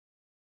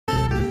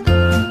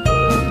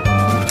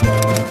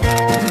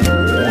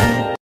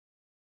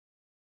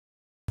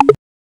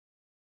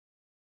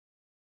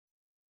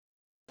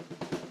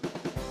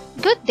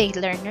Day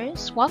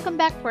learners, welcome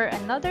back for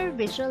another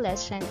visual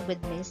lesson with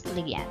Miss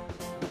Leanne.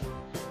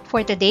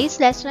 For today's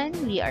lesson,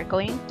 we are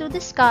going to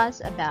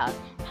discuss about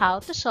how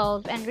to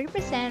solve and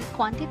represent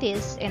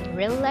quantities in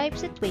real-life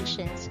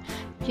situations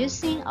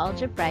using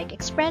algebraic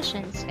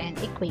expressions and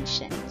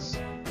equations.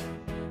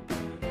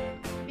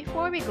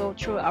 Before we go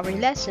through our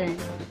lesson,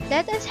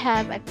 let us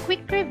have a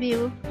quick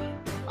review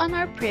on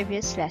our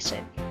previous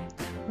lesson.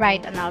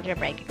 Write an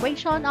algebraic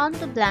equation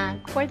onto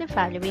blank for the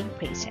following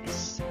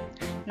phrases.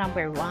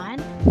 Number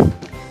 1,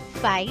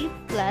 5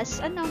 plus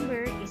a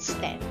number is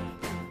 10.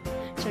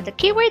 So the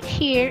keyword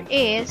here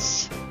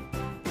is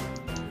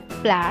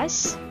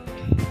plus,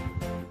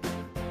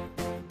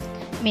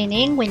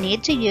 meaning we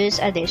need to use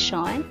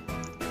addition,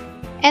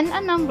 and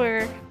a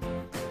number,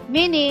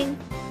 meaning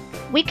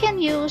we can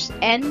use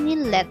any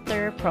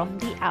letter from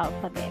the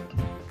alphabet.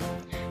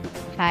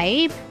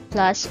 5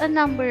 plus a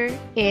number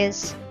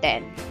is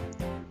 10.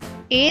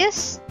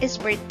 Is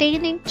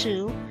pertaining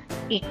to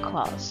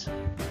equals.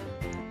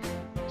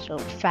 So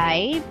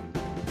 5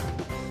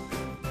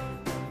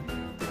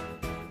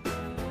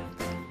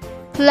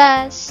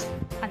 plus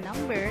a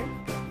number.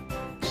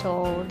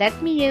 So let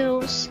me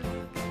use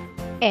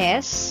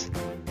S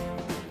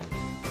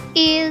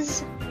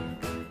is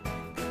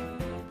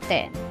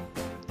 10.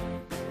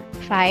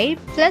 5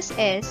 plus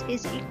S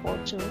is equal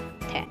to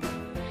 10.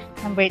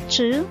 Number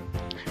 2,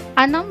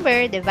 a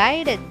number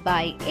divided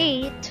by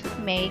 8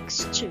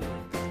 makes 2.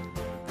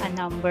 A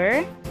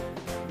number,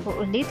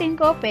 uulitin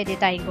ko, pwede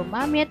tayong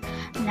gumamit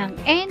ng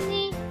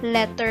any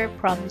letter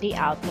from the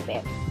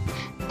alphabet.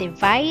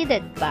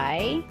 Divided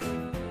by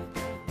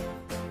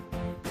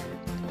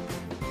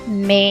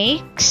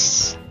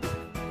makes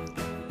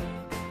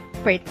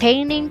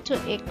pertaining to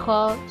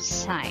equal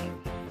sign.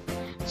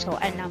 So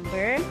a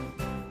number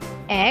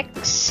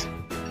X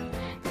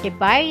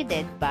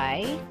divided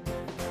by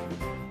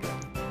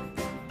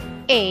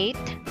 8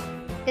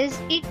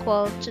 is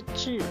equal to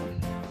 2.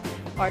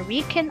 Or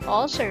we can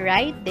also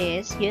write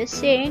this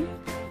using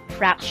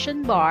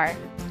fraction bar.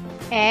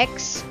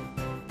 X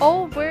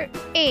over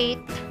 8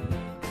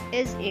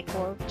 is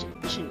equal to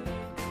 2.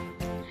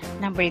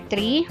 Number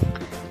 3,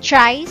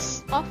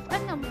 tries of a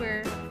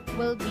number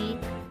will be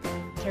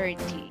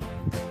 30.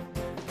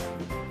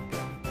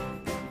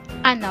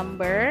 A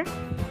number,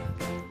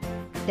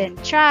 then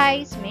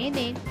tries,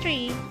 meaning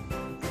 3,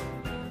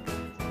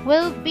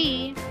 will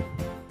be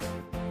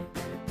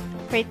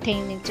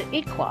pertaining to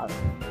equal.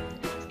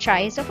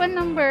 Tries of a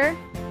number,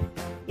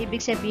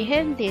 ibig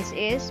sabihin this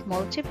is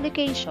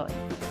multiplication.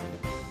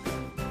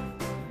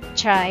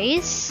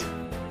 Tries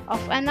of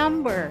a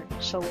number,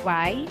 so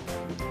y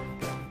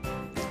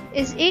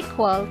is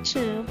equal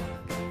to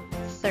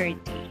 30.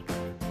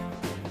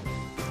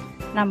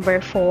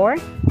 Number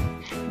 4,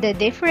 the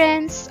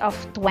difference of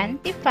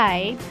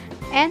 25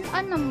 and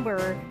a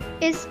number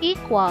is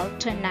equal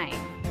to 9.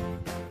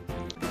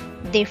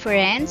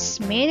 Difference,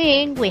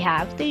 meaning we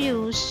have to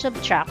use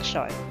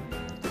subtraction.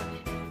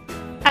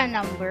 A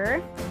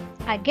number,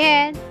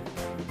 again,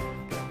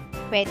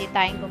 pwede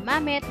tayong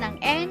gumamit ng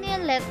any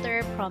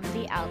letter from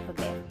the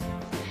alphabet,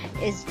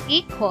 is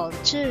equal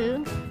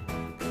to,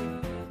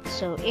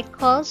 so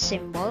equal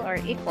symbol or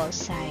equal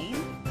sign.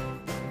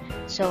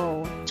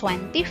 So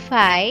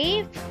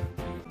 25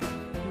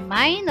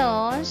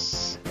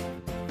 minus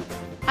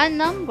a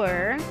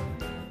number,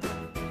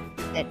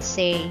 let's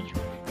say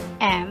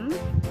m,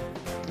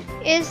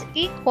 is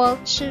equal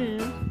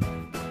to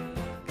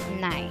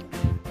 9.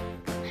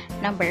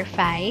 Number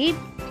 5,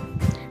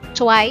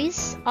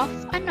 twice of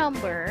a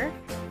number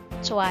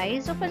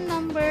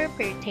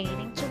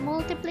pertaining to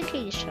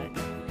multiplication,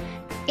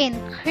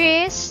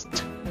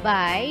 increased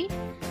by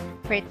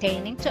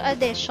pertaining to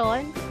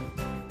addition.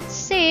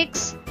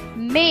 6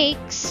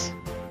 makes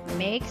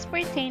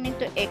pertaining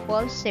to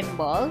equal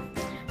symbol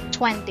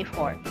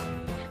 24.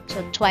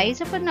 So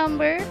twice of a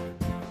number,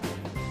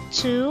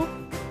 2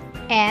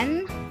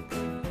 n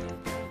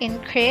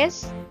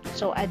increase,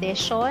 so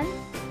addition,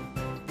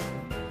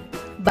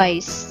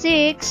 by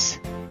 6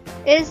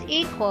 is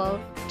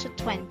equal to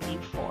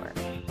 24.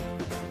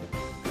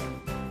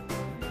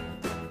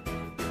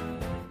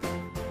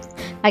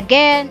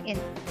 Again, in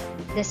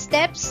the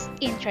steps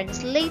in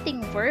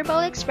translating verbal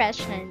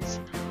expressions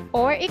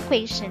or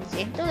equations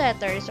into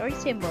letters or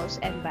symbols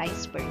and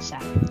vice versa.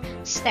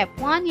 Step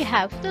 1, you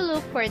have to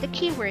look for the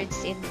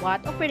keywords in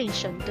what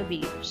operation to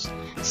be used.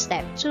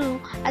 Step 2,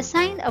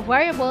 assign a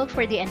variable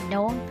for the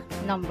unknown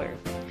number.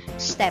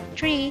 Step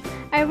 3,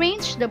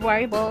 arrange the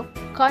variable,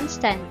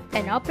 constant,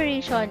 and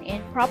operation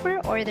in proper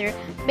order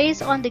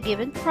based on the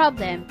given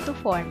problem to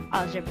form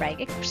algebraic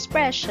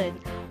expression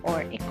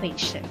or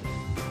equation.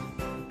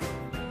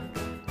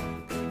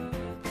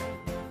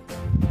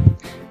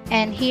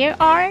 And here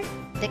are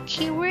the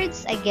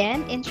keywords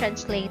again in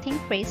translating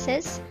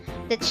phrases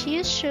that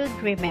you should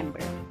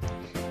remember.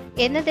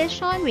 In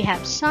addition, we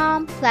have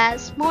sum,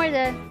 plus, more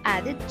than,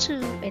 added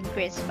to,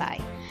 increased by.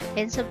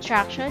 In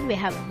subtraction, we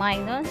have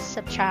minus,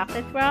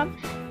 subtracted from,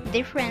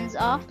 difference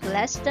of,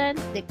 less than,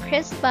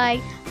 decreased by,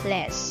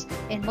 less.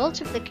 In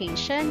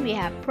multiplication, we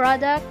have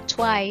product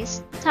twice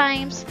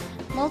times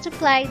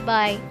multiplied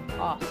by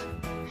of.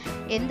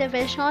 In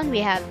division, we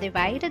have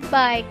divided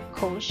by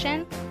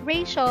quotient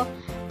ratio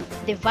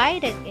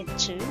divided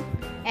into,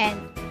 and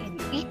in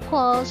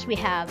equals, we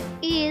have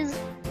is,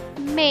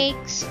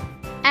 makes,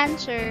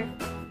 answer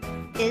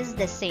is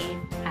the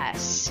same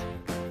as.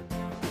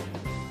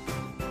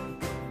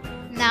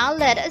 Now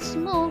let us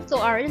move to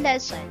our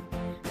lesson.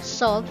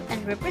 Solve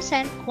and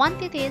represent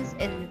quantities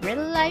in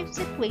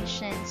real-life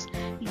equations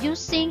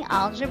using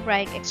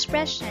algebraic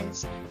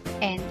expressions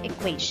and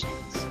equations.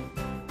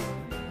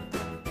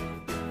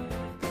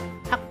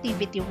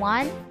 Activity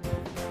 1.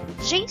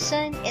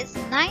 Jason is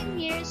 9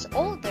 years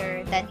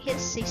older than his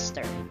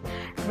sister.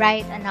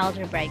 Write an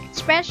algebraic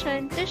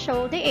expression to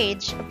show the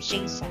age of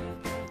Jason.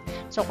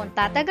 So kung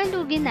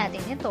tatagalugin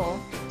natin ito,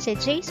 si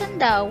Jason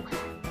daw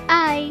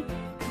ay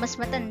mas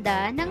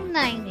matanda ng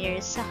 9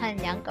 years sa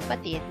kanyang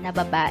kapatid na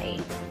babae.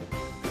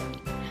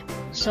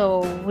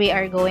 So, we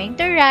are going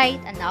to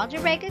write an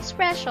algebraic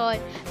expression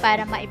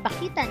para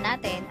maipakita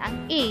natin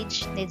ang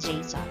age ni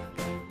Jason.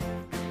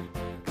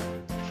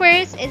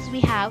 First is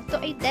we have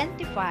to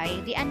identify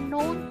the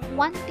unknown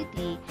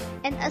quantity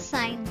and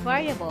assign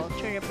variable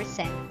to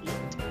represent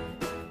it.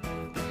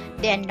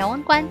 The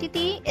unknown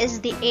quantity is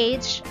the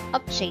age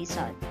of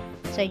Jason.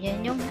 So,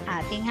 yun yung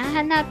ating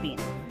hahanapin.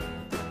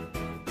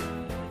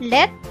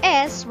 Let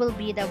S will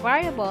be the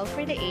variable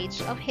for the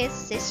age of his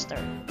sister.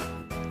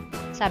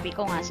 Sabi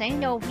ko nga sa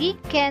inyo, we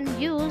can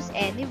use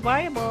any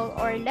variable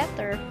or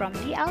letter from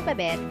the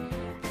alphabet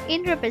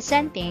in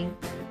representing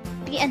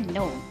the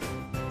unknown.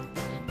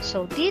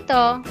 So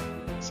dito,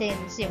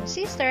 since yung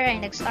sister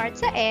ay nag-start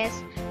sa S,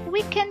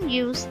 we can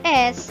use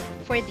S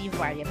for the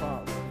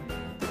variable.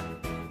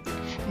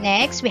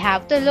 Next, we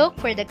have to look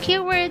for the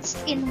keywords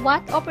in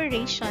what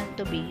operation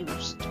to be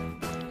used.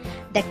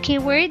 The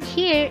keyword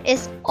here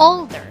is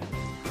older,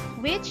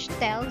 which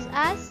tells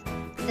us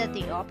that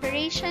the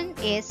operation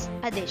is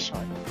addition.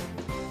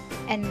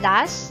 And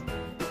last,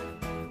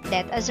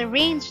 let us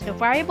arrange the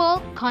variable,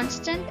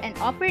 constant, and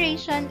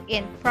operation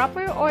in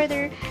proper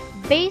order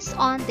based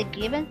on the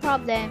given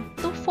problem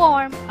to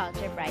form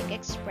algebraic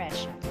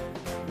expression.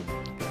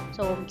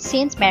 So,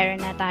 since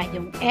meron na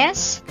tayong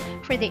S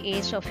for the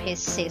age of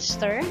his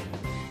sister,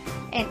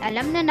 and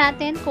alam na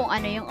natin kung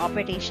ano yung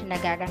operation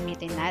na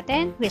gagamitin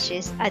natin, which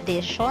is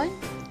addition.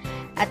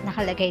 At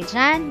nakalagay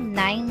dyan,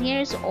 9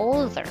 years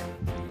older.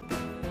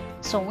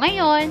 So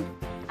ngayon,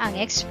 ang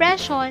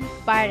expression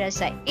para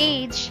sa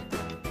age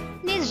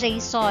ni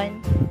Jason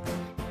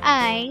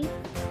ay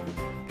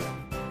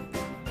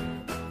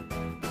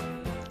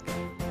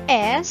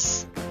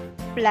S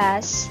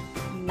plus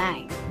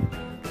 9.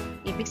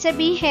 Ibig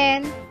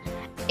sabihin,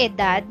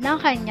 edad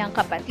ng kanyang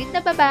kapatid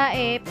na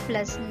babae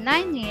plus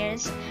 9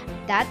 years,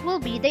 that will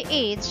be the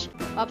age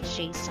of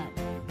Jason.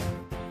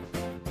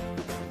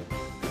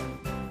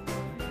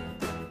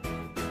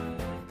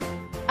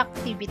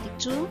 Activity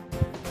 2.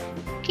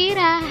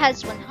 Kira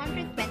has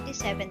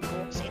 127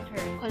 books in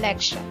her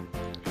collection.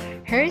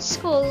 Her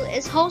school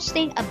is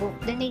hosting a book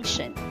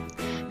donation.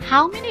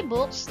 How many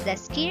books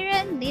does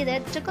Kira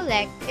needed to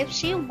collect if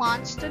she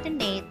wants to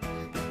donate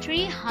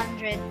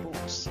 300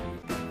 books?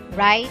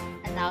 Write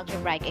an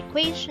algebraic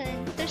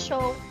equation to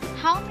show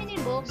how many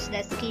books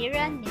does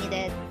Kira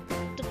needed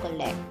to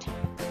collect.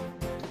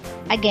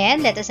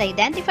 Again, let us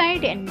identify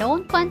the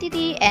unknown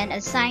quantity and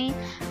assign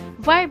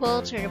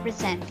variable to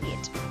represent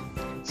it.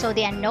 So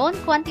the unknown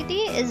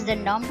quantity is the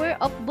number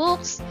of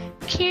books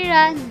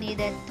Kira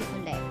needed to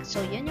collect.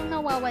 So yun yung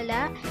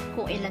nawawala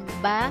kung ilan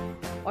ba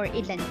or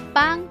ilan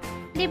pang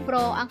libro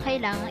ang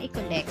kailangang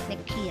i-collect ni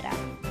Kira.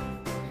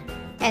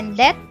 And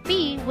let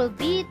P will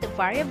be the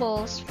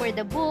variables for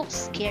the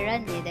books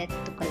Kira needed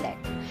to collect.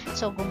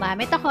 So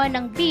gumamit ako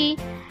ng B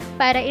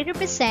para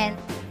i-represent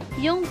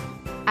yung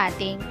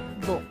ating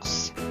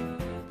books.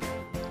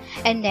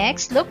 And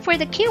next, look for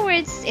the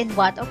keywords in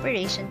what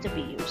operation to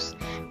be used.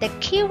 The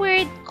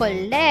keyword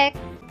collect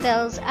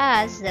tells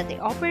us that the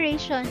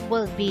operation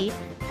will be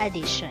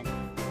addition.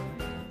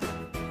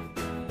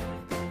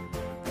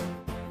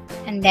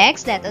 And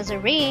next, let us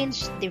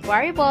arrange the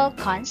variable,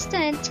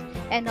 constant,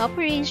 and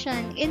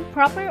operation in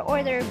proper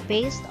order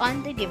based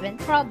on the given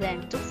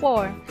problem to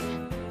form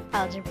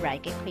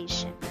algebraic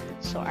equation.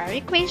 So our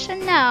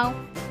equation now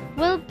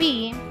will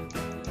be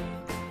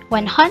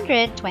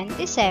 127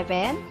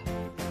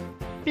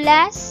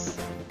 plus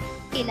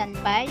ilan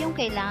ba yung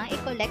kailangan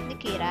i-collect ni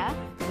Kira,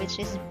 which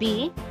is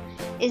B,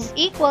 is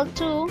equal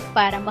to,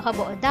 para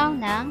makabuo daw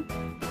ng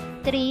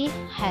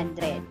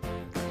 300.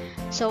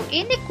 So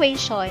in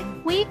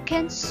equation, we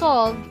can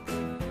solve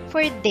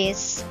for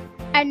this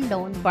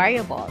unknown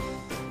variable.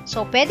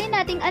 So pwede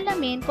nating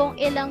alamin kung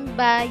ilang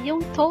ba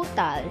yung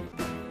total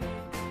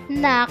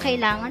na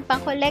kailangan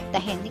pang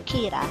kolektahin ni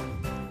Kira.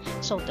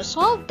 So to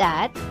solve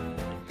that,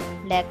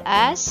 let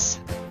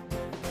us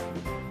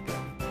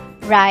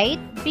write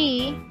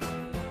B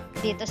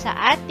dito sa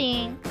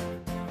ating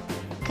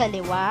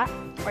kaliwa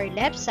or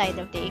left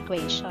side of the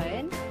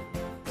equation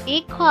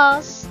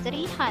equals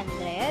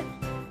 300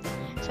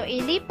 So,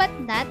 ilipat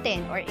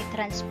natin or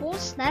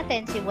i-transpose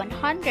natin si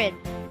 127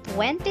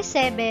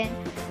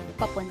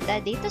 papunta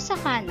dito sa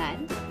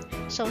kanan.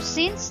 So,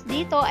 since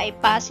dito ay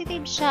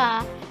positive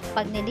siya,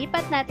 pag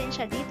nilipat natin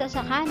siya dito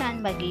sa kanan,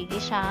 magiging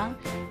siyang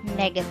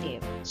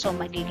negative. So,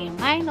 magiging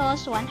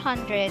minus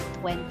 127.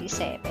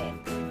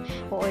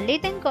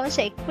 Uulitin ko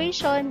sa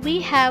equation,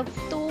 we have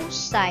two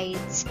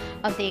sides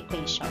of the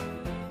equation.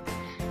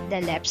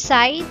 The left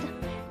side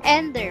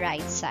and the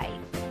right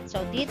side.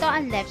 So, dito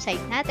ang left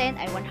side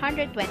natin ay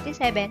 127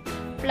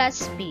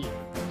 plus b.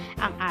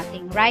 Ang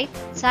ating right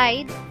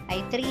side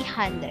ay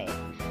 300.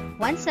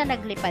 Once na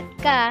naglipad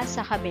ka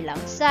sa kabilang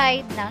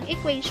side ng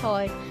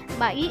equation,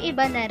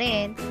 maiiba na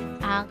rin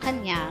ang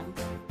kanyang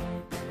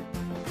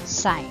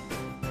sign.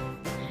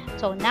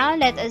 So, now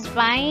let us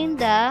find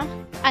the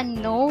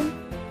unknown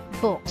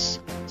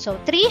books. So,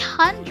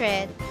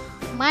 300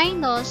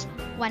 minus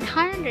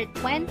 127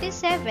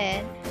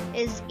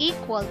 is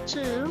equal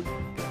to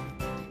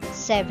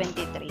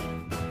 73.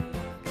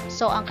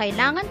 So, ang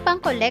kailangan pang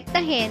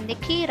kolektahin ni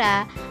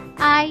Kira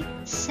ay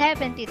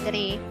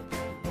 73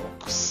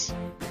 books.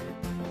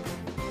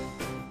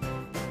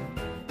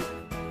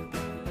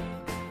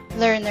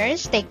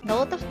 Learners, take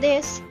note of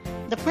this.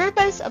 The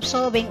purpose of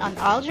solving an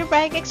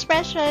algebraic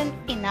expression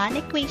in an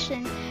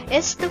equation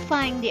is to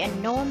find the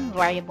unknown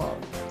variable.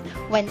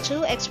 When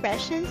two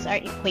expressions are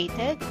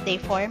equated,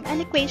 they form an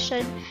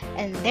equation,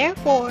 and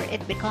therefore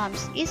it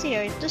becomes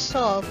easier to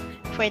solve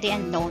for the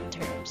unknown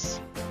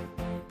terms.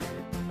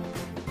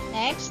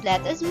 Next,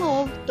 let us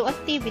move to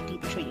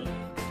activity 3.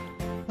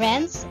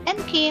 Renz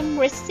and Kim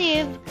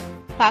receive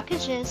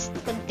packages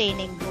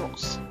containing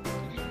books.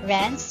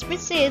 Renz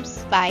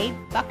receives 5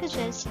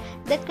 packages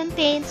that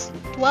contains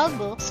 12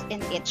 books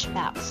in each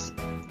box.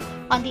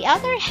 On the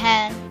other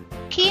hand,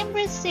 Kim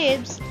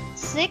receives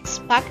 6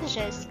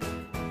 packages.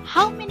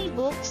 How many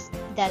books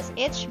does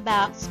each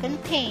box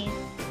contain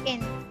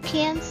in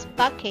Kim's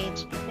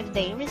package if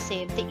they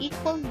receive the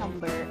equal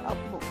number of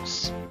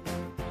books?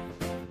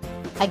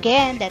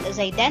 Again, let us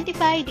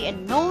identify the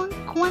unknown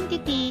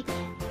quantity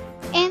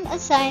and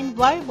assign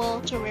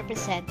variable to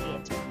represent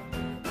it.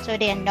 So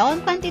the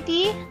unknown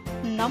quantity,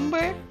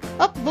 number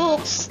of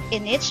books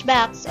in each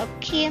box of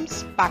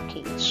Kim's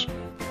package.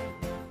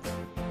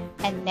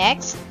 And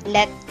next,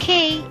 let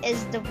K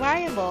is the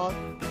variable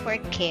for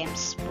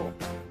Kim's book.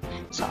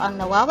 So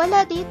ang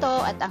nawawala dito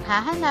at ang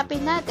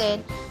hahanapin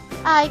natin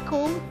ay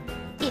kung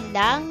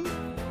ilang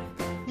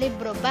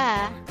libro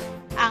ba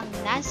ang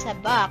nasa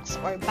box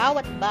or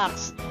bawat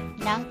box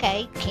ng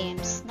kay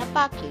Kim's na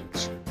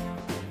package.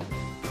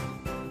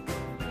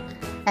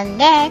 And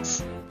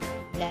next,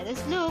 let us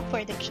look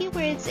for the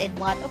keywords in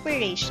what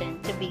operation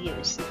to be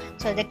used.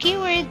 So the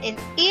keyword in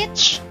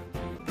each,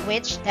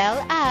 which tell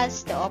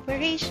us the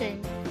operation,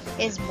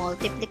 is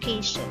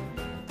multiplication.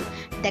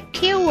 The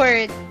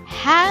keyword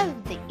have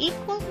the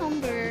equal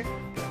number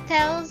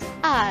tells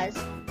us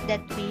that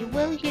we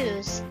will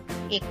use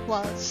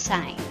equal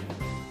sign.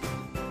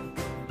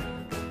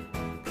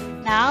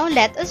 Now,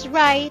 let us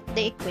write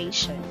the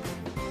equation.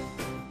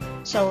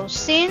 So,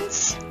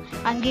 since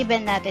ang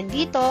given natin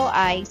dito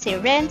ay si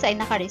Renz ay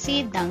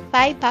naka-receive ng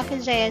 5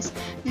 packages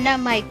na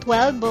may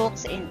 12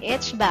 books in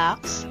each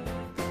box.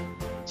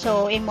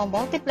 So,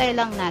 i-multiply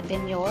lang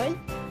natin yon.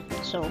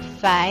 So,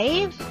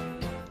 5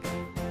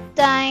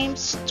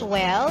 times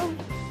 12.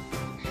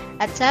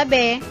 At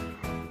sabi,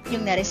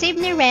 yung na-receive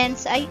ni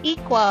Renz ay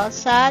equal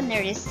sa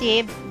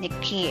na-receive ni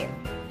Kim,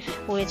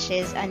 which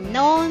is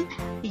unknown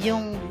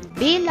yung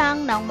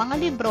bilang ng mga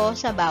libro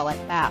sa bawat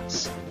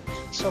box.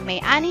 So,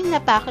 may 6 na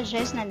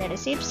packages na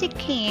na-receive si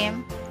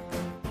Kim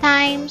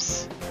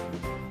times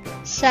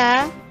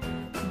sa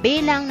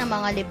bilang ng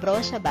mga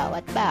libro sa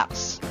bawat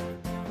box,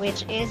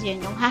 which is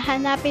yun yung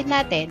hahanapin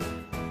natin.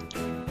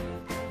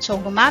 So,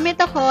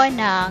 gumamit ako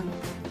ng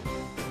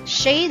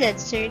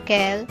shaded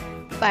circle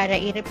para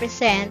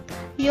i-represent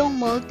yung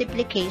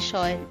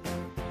multiplication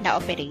na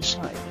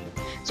operation.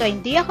 So,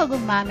 hindi ako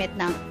gumamit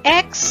ng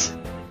X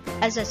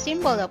as a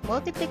symbol of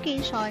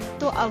multiplication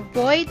to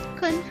avoid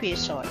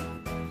confusion.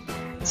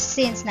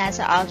 Since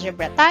nasa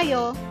algebra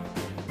tayo,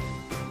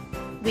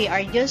 we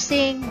are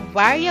using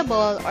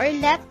variable or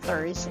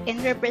letters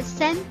in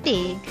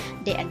representing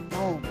the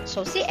unknown.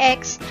 So, si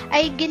X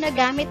ay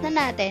ginagamit na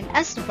natin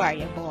as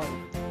variable.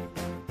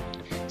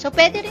 So,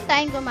 pwede rin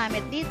tayong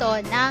gumamit dito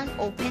ng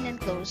open and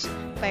close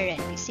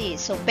parentheses.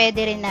 So,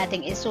 pwede rin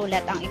nating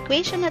isulat ang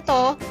equation na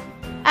to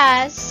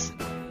as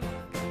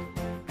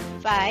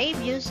 5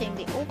 using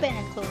the open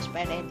and close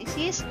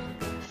parentheses.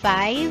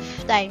 5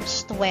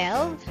 times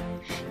 12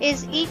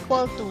 is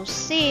equal to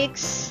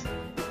 6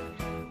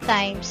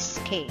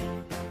 times K.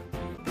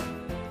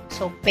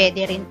 So,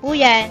 pwede rin po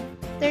yan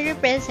to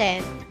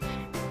represent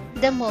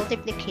the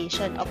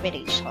multiplication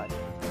operation.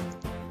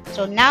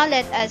 So, now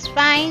let us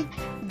find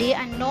the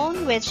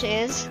unknown, which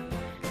is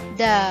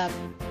the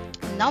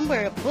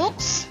number of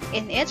books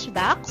in each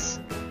box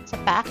sa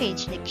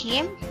package ni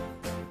Kim.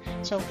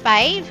 So,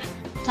 5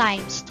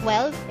 times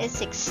 12 is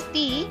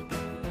 60.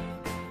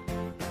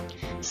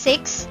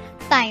 6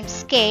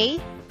 times K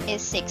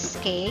is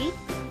 6k.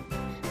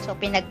 So,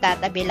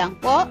 pinagtatabi lang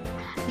po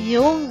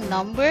yung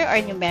number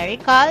or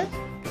numerical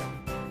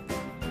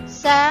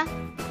sa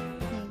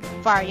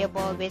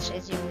variable, which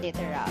is yung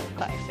literal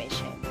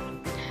coefficient.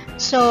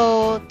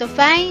 So, to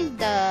find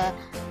the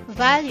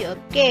value of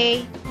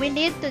k, we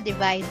need to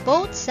divide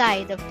both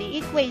sides of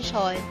the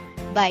equation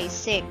by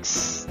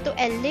 6 to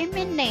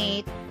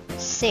eliminate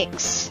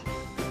 6.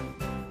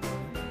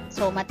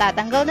 So,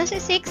 matatanggal na si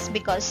 6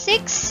 because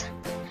 6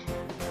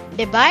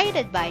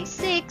 divided by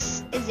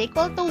 6 is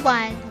equal to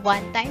 1.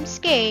 1 times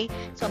k.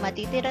 So,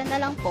 matitira na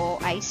lang po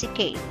ay si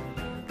k,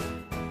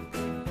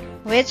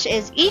 which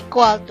is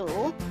equal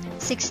to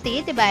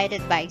 60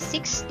 divided by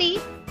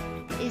 60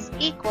 is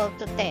equal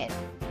to 10.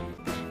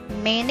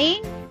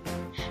 Meaning,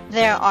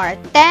 there are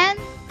 10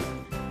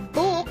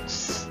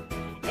 books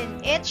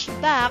in each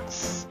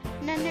box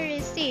na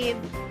na-receive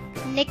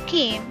ni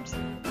Kim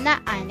na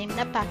 6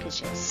 na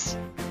packages.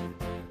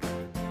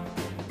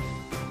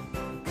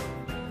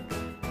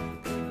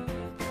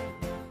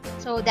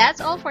 So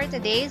that's all for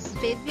today's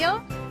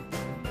video.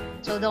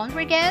 So don't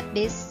forget,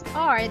 these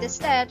are the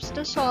steps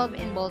to solve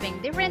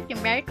involving different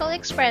numerical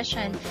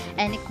expressions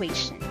and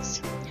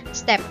equations.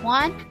 Step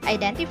 1.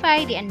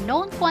 Identify the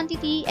unknown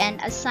quantity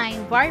and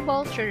assign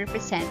variable to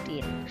represent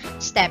it.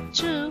 Step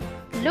 2.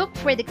 Look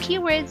for the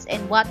keywords and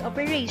what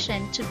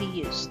operation to be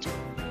used.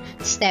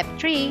 Step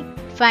 3.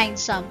 Find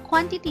some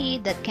quantity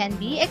that can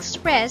be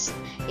expressed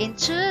in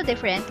 2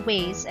 different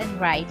ways and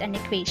write an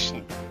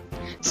equation.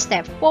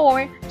 Step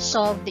 4.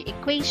 Solve the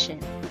equation.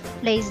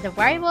 Place the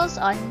variables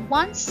on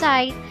one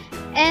side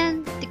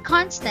and the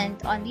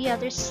constant on the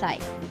other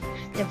side.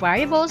 The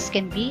variables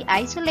can be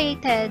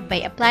isolated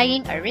by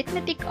applying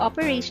arithmetic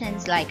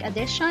operations like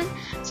addition,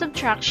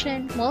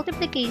 subtraction,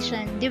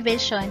 multiplication,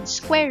 division,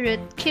 square root,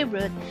 cube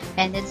root,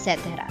 and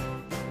etc.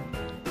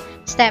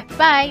 Step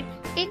 5.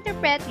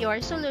 Interpret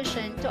your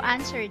solution to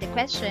answer the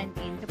question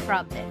in the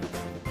problem.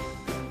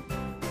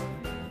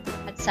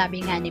 At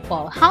sabi nga ni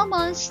Paul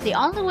Halmos, the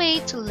only way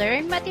to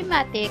learn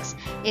mathematics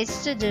is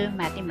to do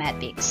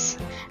mathematics.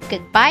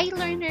 Goodbye,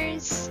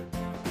 learners!